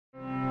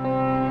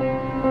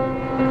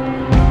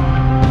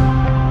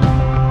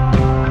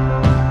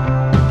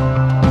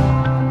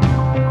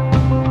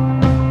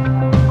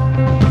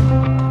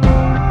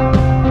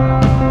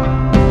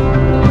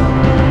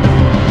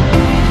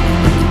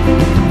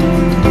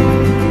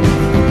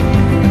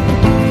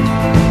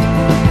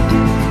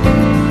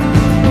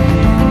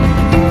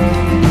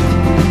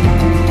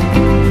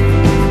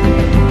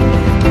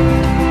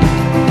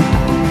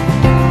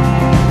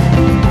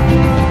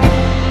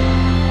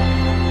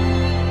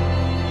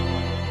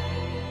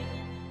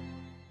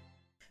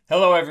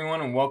Hello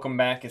everyone, and welcome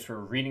back as we're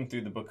reading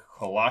through the book of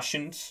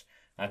Colossians.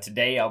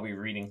 Today I'll be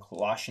reading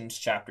Colossians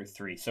chapter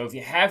 3. So if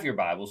you have your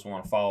Bibles and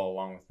want to follow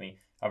along with me,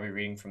 I'll be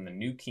reading from the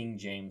New King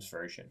James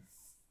Version.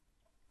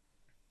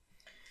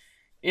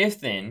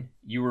 If then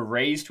you were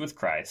raised with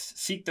Christ,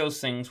 seek those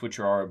things which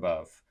are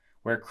above,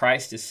 where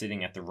Christ is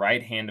sitting at the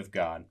right hand of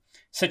God.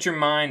 Set your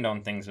mind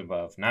on things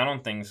above, not on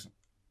things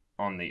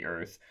on the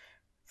earth.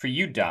 For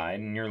you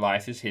died, and your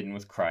life is hidden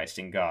with Christ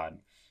in God.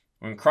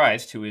 When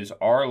Christ, who is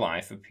our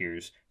life,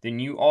 appears, then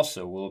you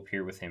also will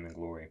appear with him in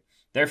glory.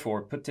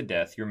 Therefore put to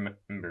death your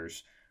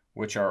members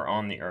which are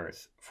on the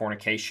earth,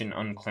 fornication,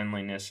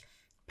 uncleanliness,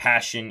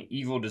 passion,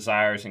 evil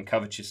desires, and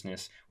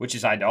covetousness, which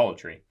is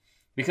idolatry.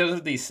 Because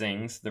of these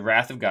things the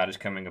wrath of God is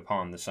coming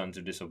upon the sons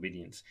of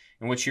disobedience,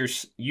 in which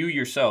you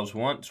yourselves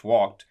once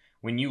walked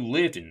when you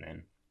lived in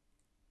them.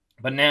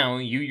 But now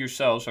you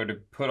yourselves are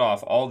to put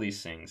off all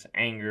these things,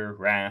 anger,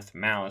 wrath,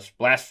 malice,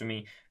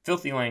 blasphemy,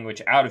 filthy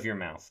language out of your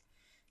mouth.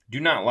 Do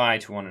not lie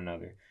to one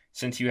another,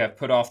 since you have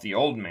put off the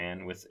old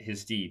man with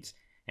his deeds,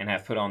 and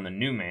have put on the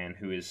new man,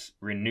 who is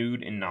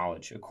renewed in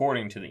knowledge,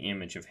 according to the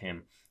image of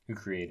him who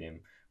created him,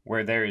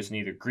 where there is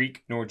neither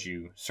Greek nor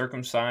Jew,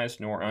 circumcised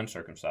nor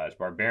uncircumcised,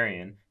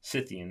 barbarian,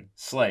 Scythian,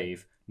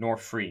 slave, nor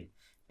free,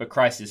 but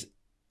Christ is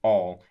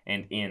all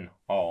and in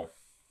all.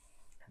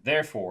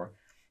 Therefore,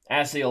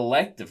 as the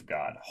elect of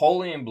God,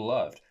 holy and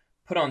beloved,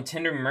 put on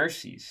tender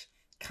mercies,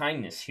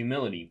 kindness,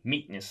 humility,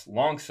 meekness,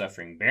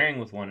 long-suffering, bearing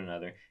with one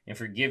another, and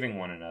forgiving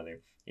one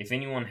another. If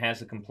anyone has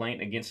a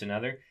complaint against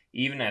another,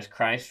 even as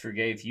Christ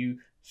forgave you,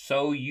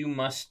 so you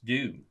must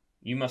do.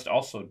 You must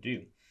also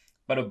do.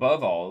 But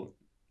above all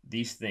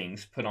these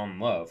things, put on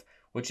love,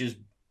 which is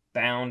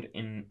the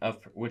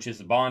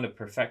bond of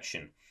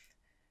perfection.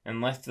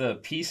 And let the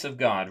peace of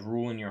God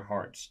rule in your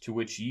hearts, to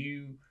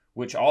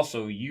which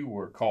also you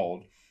were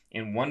called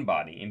in one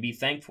body, and be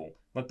thankful.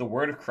 Let the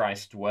word of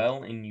Christ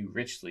dwell in you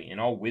richly, in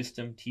all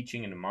wisdom,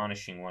 teaching and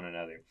admonishing one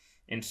another,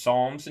 in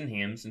psalms and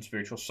hymns and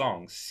spiritual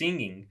songs,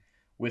 singing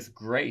with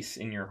grace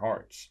in your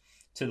hearts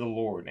to the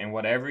Lord. And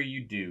whatever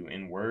you do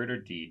in word or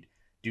deed,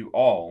 do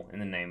all in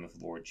the name of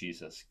the Lord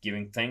Jesus,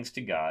 giving thanks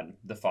to God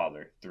the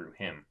Father through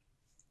him.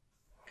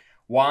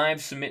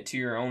 Wives, submit to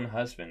your own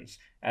husbands,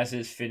 as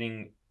is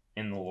fitting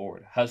in the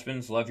Lord.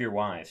 Husbands, love your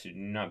wives, and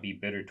do not be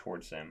bitter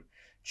towards them.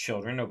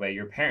 Children, obey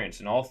your parents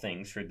in all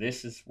things, for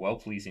this is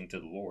well-pleasing to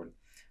the Lord.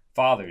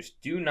 Fathers,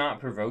 do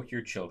not provoke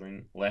your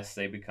children, lest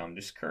they become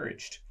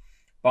discouraged.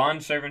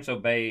 Bondservants,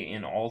 obey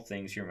in all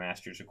things your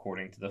masters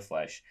according to the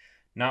flesh,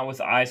 not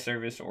with eye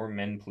service or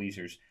men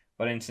pleasers,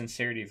 but in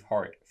sincerity of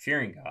heart,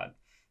 fearing God.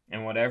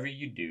 And whatever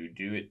you do,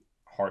 do it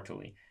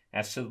heartily,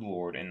 as to the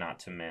Lord and not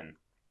to men,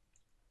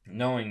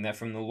 knowing that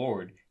from the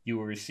Lord you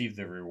will receive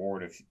the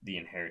reward of the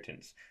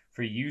inheritance.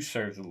 For you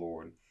serve the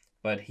Lord.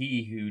 But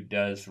he who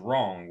does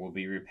wrong will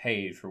be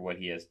repaid for what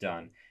he has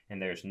done,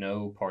 and there is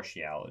no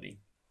partiality.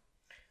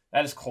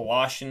 That is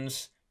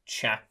Colossians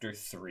chapter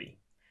 3.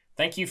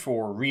 Thank you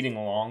for reading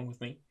along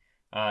with me.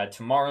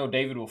 Tomorrow,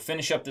 David will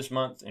finish up this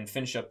month and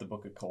finish up the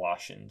book of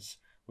Colossians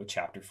with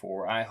chapter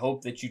 4. I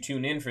hope that you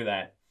tune in for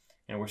that,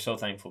 and we're so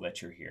thankful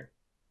that you're here.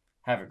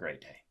 Have a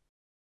great day.